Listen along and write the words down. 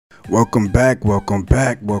Welcome back to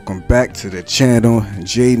the channel.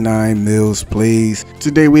 J9 Mills Plays.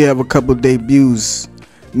 Today we have a couple debuts.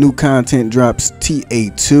 New content drops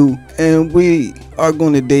TA2, and we are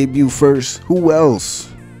going to debut first. Who else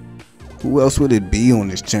would it be on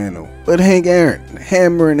this channel but Hank Aaron?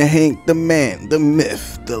 Hammer and Hank, the man, the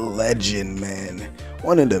myth, the legend, man.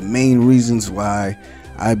 One of the main reasons why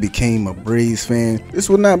I became a Braves fan. This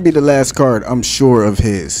will not be the last card, I'm sure, of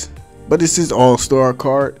his, but this is all-star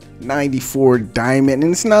card, 94 diamond,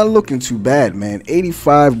 and it's not looking too bad, man.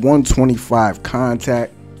 85, 125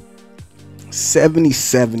 contact,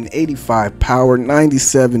 77, 85 power,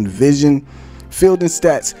 97 vision. Fielding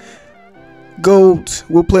stats, gold.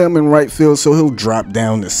 We'll play him in right field, so he'll drop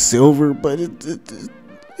down to silver, but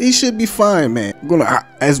he should be fine, man. I'm gonna,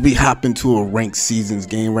 as we hop into a ranked seasons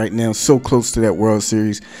game right now, so close to that World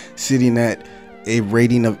Series, sitting at a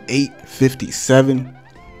rating of 857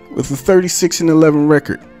 with a 36-11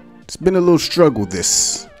 record. It's been a little struggle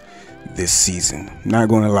this season, not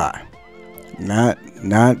gonna lie. Not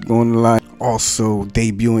gonna lie. Also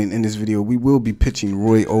debuting in this video, we will be pitching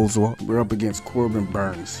Roy Oswalt. We're up against Corbin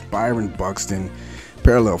Burns, Byron Buxton,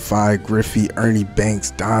 Parallel 5, Griffey, Ernie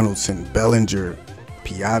Banks, Donaldson, Bellinger,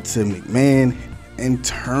 Piazza, McMahon, and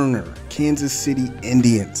Turner. Kansas City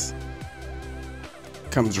Indians.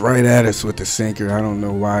 Comes right at us with the sinker. I don't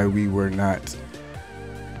know why we were not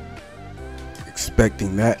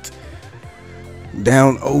expecting that.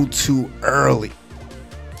 Down 0-2 early.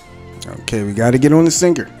 Okay, we got to get on the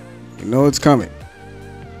sinker. You know it's coming.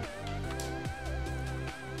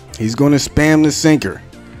 He's going to spam the sinker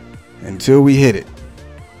until we hit it.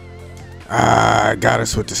 Got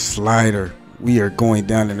us with the slider. We are going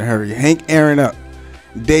down in a hurry. Hank Aaron up.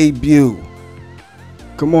 Debut.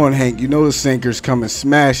 Come on, Hank. You know the sinker's coming.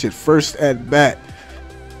 Smash it. First at bat.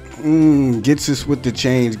 Gets us with the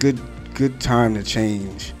change. Good time to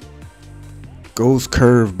change. Goes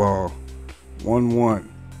curveball. 1-1.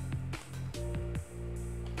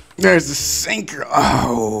 There's the sinker.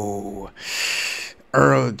 Oh,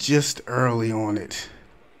 just early on it.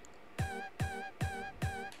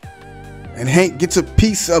 And Hank gets a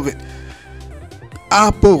piece of it.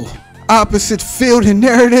 Opposite field, and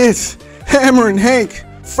there it is. Hammer and Hank.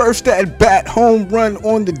 First at bat, home run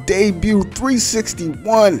on the debut.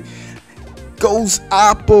 361. Goes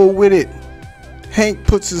Oppo with it. Hank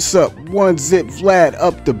puts us up 1-0. Vlad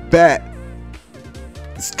up the bat.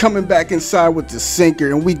 It's coming back inside with the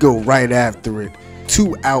sinker, and we go right after it.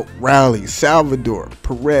 2-out rally. Salvador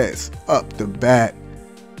Perez up the bat.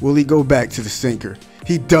 Will he go back to the sinker?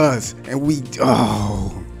 He does, and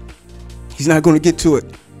he's not going to get to it.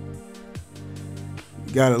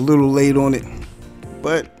 Got a little late on it,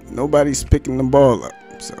 but nobody's picking the ball up,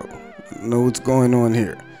 so I don't know what's going on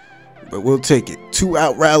here, but we'll take it.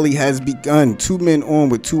 2-out rally has begun. 2 men on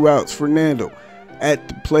with 2 outs. Fernando at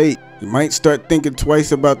the plate. You might start thinking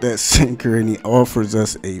twice about that sinker, and he offers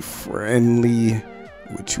us a friendly,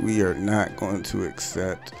 which we are not going to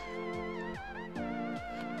accept.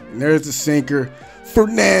 And there's the sinker.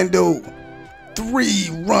 Fernando,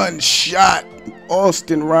 3-run shot.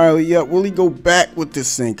 Austin Riley up. Will he go back with the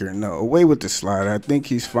sinker? No, away with the slider. I think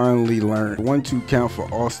he's finally learned. 1-2 count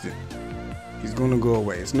for Austin. He's going to go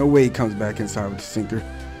away. There's no way he comes back inside with the sinker.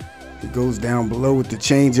 He goes down below with the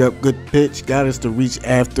changeup. Good pitch. Got us to reach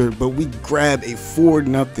after, but we grab a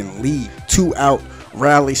 4-0 lead. 2-out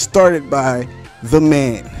rally started by the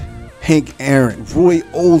man, Hank Aaron. Roy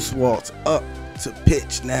Oswalt up to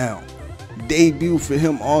pitch now. Debut for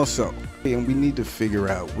him also. And we need to figure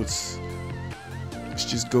out let's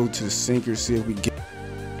just go to the sinker, see if we get.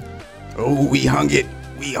 Oh, we hung it.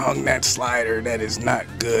 We hung that slider. That is not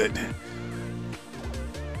good.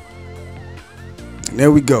 And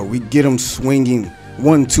there we go. We get him swinging.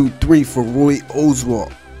 1, 2, 3 for Roy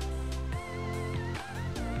Oswalt.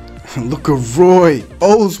 Look at Roy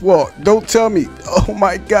Oswalt. Don't tell me. Oh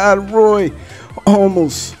my God, Roy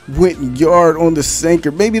almost went yard on the sinker.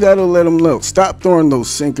 Maybe that'll let him know. Stop throwing those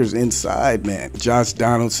sinkers inside, man. Josh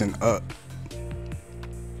Donaldson up.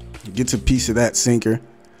 Gets a piece of that sinker.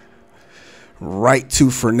 Right to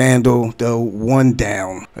Fernando, though. 1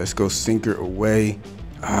 down. Let's go sinker away.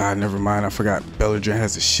 Never mind. I forgot Bellinger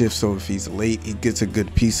has a shift, so if he's late, he gets a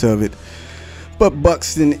good piece of it. But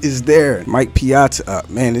Buxton is there. Mike Piazza up.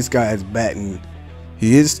 Man, this guy is batting.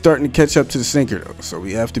 He is starting to catch up to the sinker, though, so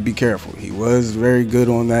we have to be careful. He was very good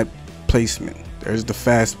on that placement. There's the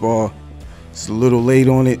fastball. It's a little late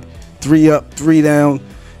on it. 3 up, 3 down.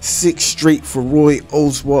 6 straight for Roy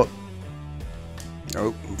Oswalt.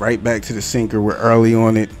 Oh, right back to the sinker. We're early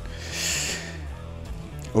on it.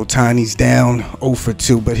 Otani's down 0 for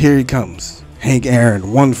 2, but here he comes. Hank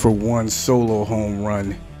Aaron, 1 for 1 solo home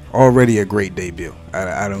run. Already a great debut.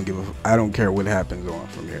 I don't care what happens on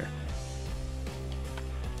from here.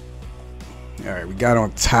 All right, we got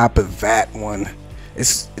on top of that one.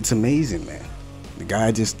 It's amazing, man. The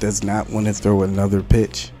guy just does not want to throw another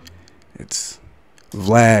pitch. It's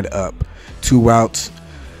Vlad up, 2 outs.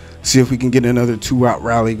 See if we can get another 2-out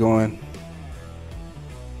rally going.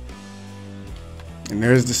 And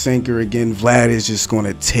there's the sinker again. Vlad is just going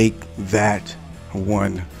to take that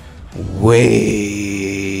one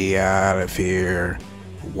way out of here.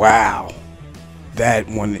 Wow. That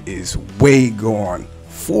one is way gone.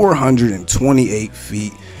 428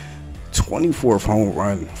 feet. 24th home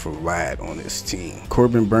run for Vlad on this team.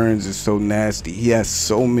 Corbin Burns is so nasty. He has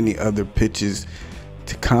so many other pitches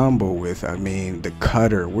to combo with. I mean, the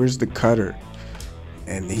cutter. Where's the cutter?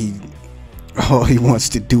 And all he wants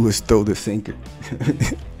to do is throw the sinker.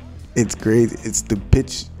 It's crazy. It's the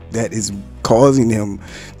pitch that is causing him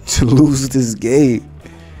to lose this game.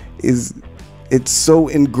 It's so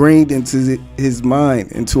ingrained into his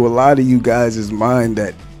mind, into a lot of you guys' mind,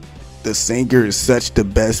 that the sinker is such the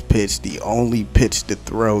best pitch, the only pitch to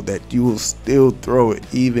throw, that you will still throw it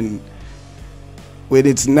even when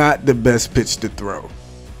it's not the best pitch to throw.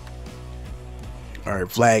 All right,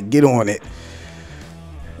 Vlad, get on it.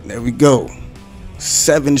 There we go.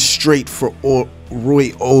 7 straight for Roy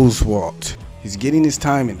Oswalt. He's getting his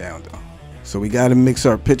timing down, though. So we got to mix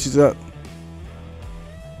our pitches up.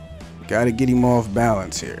 Got to get him off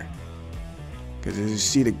balance here. Because as you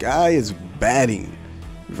see, the guy is batting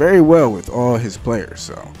very well with all his players.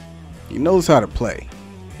 So he knows how to play.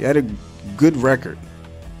 He had a good record.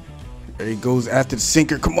 There he goes after the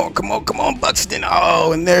sinker. Come on, come on, come on, Buxton.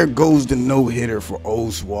 Oh, and there goes the no-hitter for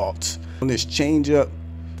Oswalt. On this changeup,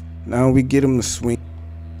 now we get him to swing.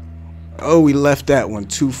 Oh, we left that one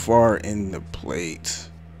too far in the plate.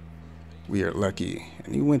 We are lucky.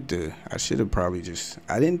 And he went to, I should have probably just,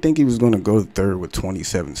 I didn't think he was going to go third with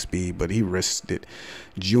 27 speed, but he risked it.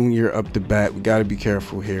 Junior up the bat. We got to be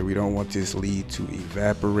careful here. We don't want this lead to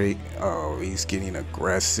evaporate. Oh, he's getting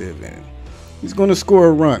aggressive, and he's going to score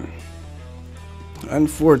a run.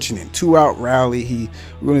 Unfortunate. 2-out rally.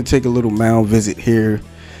 We're going to take a little mound visit here.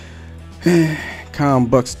 Calm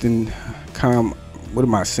Buxton. Calm, what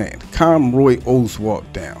am I saying? Calm Roy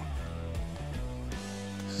Oswalt down.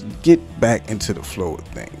 Get back into the flow of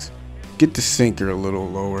things. Get the sinker a little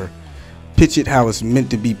lower. Pitch it how it's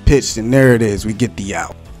meant to be pitched, and there it is. We get the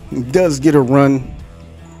out. He does get a run.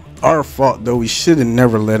 Our fault, though. We should have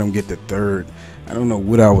never let him get the third. I don't know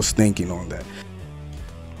what I was thinking on that.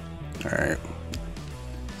 All right.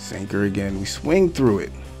 Sinker again. We swing through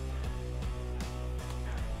it.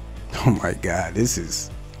 Oh, my God. This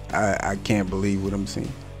is... I can't believe what I'm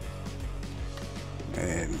seeing.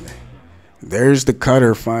 And there's the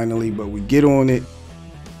cutter finally, but we get on it.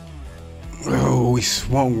 Oh, we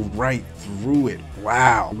swung right through it.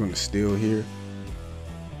 Wow. We're going to steal here.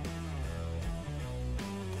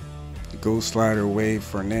 The ghost slider away.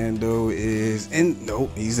 Fernando is in.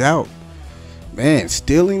 Nope, he's out. Man,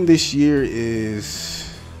 stealing this year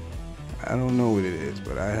is, I don't know what it is,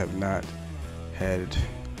 but I have not had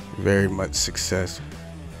very much success.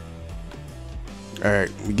 All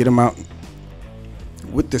right, we get him out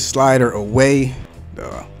with the slider away.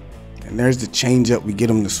 And there's the changeup. We get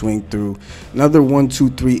him to swing through. Another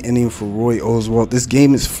 1-2-3 inning for Roy Oswalt. This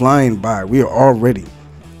game is flying by. We are already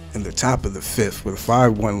in the top of the 5th with a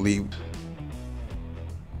 5-1 lead.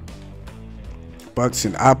 Bucks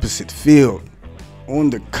in opposite field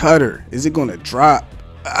on the cutter. Is it going to drop?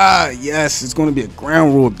 Ah, yes. It's going to be a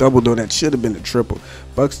ground rule double, though. That should have been a triple.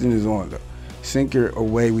 Buxton is on, though. Sinker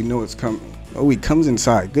away. We know it's coming. Oh, he comes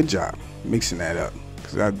inside. Good job mixing that up,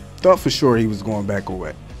 because I thought for sure he was going back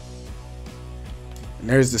away. And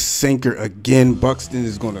there's the sinker again. Buxton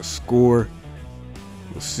is going to score.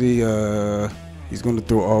 We'll see. He's going to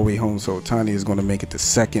throw all the way home, so Otani is going to make it to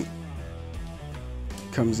second.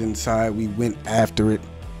 Comes inside. We went after it.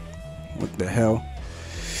 What the hell?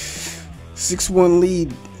 6-1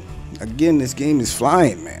 lead. Again, this game is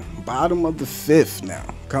flying, man. Bottom of the 5th now.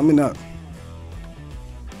 Coming up.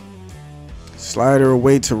 Slider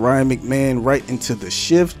away to Ryan McMahon, right into the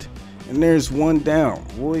shift. And there's one down.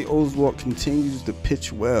 Roy Oswalt continues to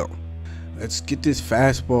pitch well. Let's get this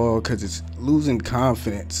fastball because it's losing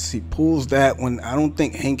confidence. He pulls that one. I don't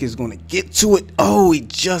think Hank is going to get to it. Oh, he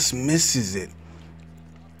just misses it.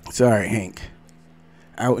 Sorry, Hank.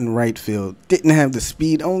 Out in right field. Didn't have the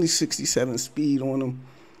speed. Only 67 speed on him.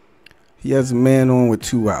 He has a man on with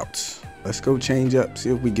 2 outs. Let's go change up. See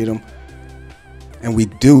if we get him. And we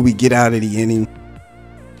do. We get out of the inning.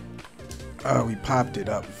 Oh, we popped it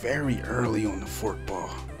up very early on the fork ball.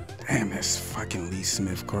 Damn, that's fucking Lee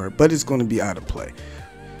Smith card. But it's going to be out of play.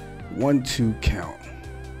 1-2 count.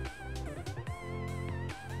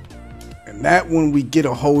 And that one we get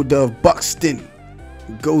a hold of. Buxton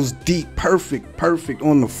goes deep. Perfect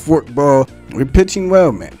on the fork ball. We're pitching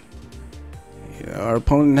well, man. Our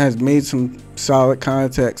opponent has made some solid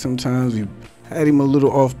contact sometimes. We've had him a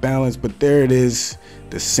little off balance, but there it is,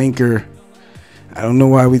 the sinker. I don't know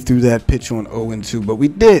why we threw that pitch on 0-2, but we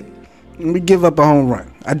did. And we give up a home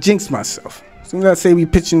run. I jinxed myself. As soon as I say we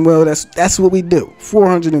pitching well, that's what we do.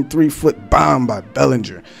 403-foot bomb by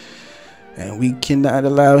Bellinger. And we cannot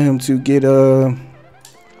allow him to get going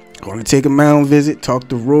to take a mound visit, talk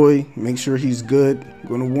to Roy, make sure he's good.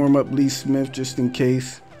 Going to warm up Lee Smith just in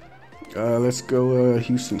case. Let's go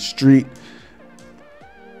Houston Street.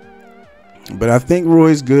 But I think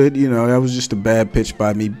Roy's good. You know, that was just a bad pitch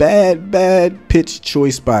by me. Bad pitch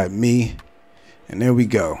choice by me. And there we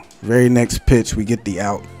go. Very next pitch, we get the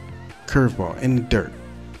out. Curveball in the dirt.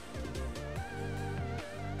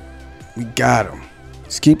 We got him.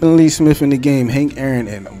 He's keeping Lee Smith in the game. Hank Aaron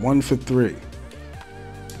in 1 for 3.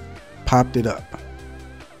 Popped it up.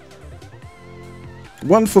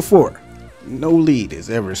 1 for 4. No lead is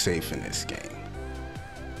ever safe in this game.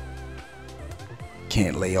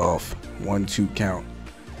 Can't lay off. 1-2 count.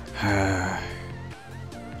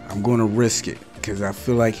 I'm going to risk it because I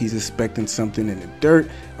feel like he's expecting something in the dirt.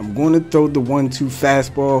 I'm going to throw the 1-2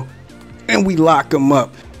 fastball and we lock him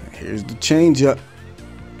up. Here's the changeup.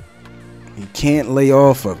 He can't lay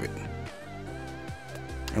off of it.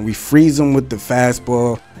 And we freeze him with the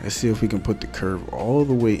fastball. Let's see if we can put the curve all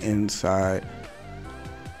the way inside.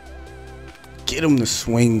 Get him to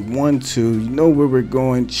swing. 1-2. You know where we're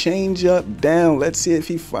going. Change up, down. Let's see if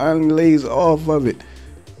he finally lays off of it.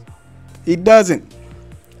 He doesn't.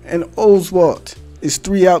 And Oswalt is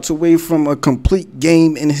 3 outs away from a complete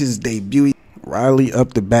game in his debut. Riley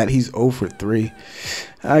up the bat. He's 0 for 3.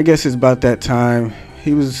 I guess it's about that time.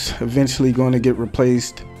 He was eventually going to get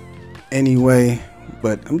replaced anyway.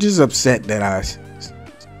 But I'm just upset that I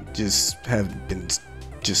just have been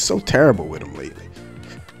just so terrible with him lately.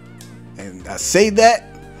 And I say that,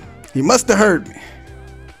 he must have heard me.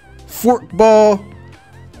 Fork ball,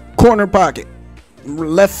 corner pocket,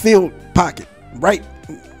 left field pocket, right.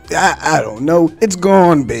 I don't know. It's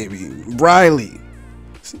gone, baby. Riley,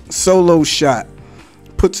 solo shot,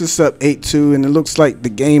 puts us up 8-2, and it looks like the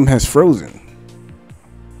game has frozen.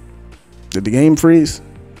 Did the game freeze?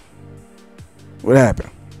 What happened?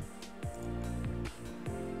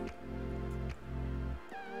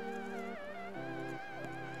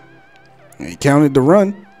 He counted the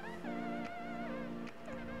run.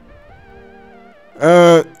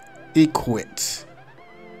 He quits.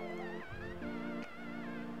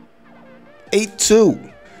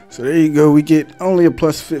 8-2. So there you go. We get only a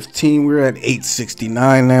plus 15. We're at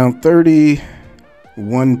 869 now.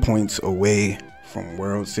 31 points away from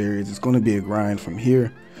World Series. It's going to be a grind from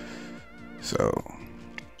here. So,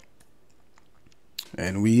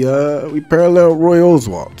 and we parallel Roy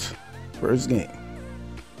Oswalt. First game.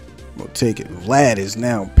 We'll take it. Vlad is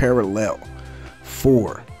now parallel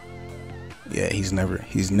 4. Yeah, he's never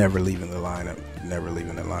leaving the lineup. Never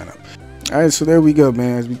leaving the lineup. All right, so there we go,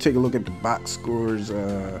 man. As we take a look at the box scores,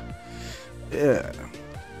 yeah,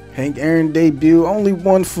 Hank Aaron debut, only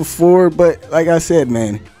 1 for 4, but like I said,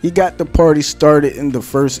 man, he got the party started in the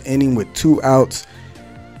first inning with 2 outs.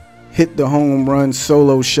 Hit the home run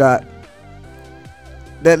solo shot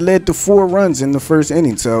that led to 4 runs in the first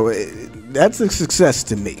inning. So that's a success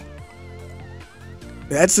to me.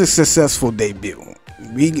 That's a successful debut.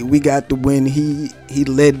 We got the win. He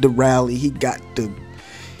led the rally. He got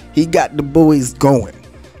the boys going.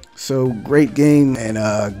 So great game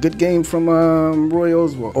and good game from Roy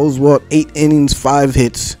Oswalt. Oswalt 8 innings, 5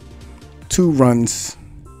 hits, 2 runs,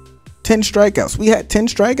 10 strikeouts. We had 10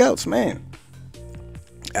 strikeouts, man.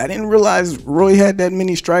 I didn't realize Roy had that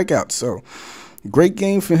many strikeouts. So great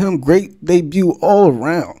game for him. Great debut all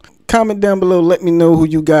around. Comment down below. Let me know who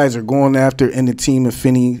you guys are going after in the Team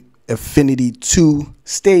Affinity 2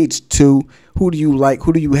 Stage 2. Who do you like?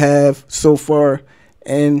 Who do you have so far?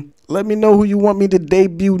 And let me know who you want me to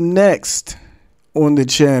debut next on the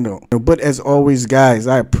channel. But as always, guys,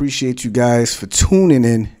 I appreciate you guys for tuning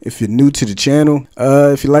in. If you're new to the channel,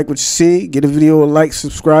 if you like what you see, get a video a like,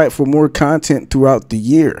 subscribe for more content throughout the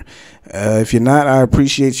year. If you're not, I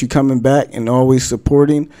appreciate you coming back and always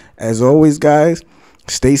supporting. As always, guys,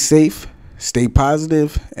 stay safe, stay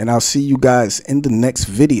positive, and I'll see you guys in the next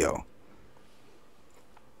video.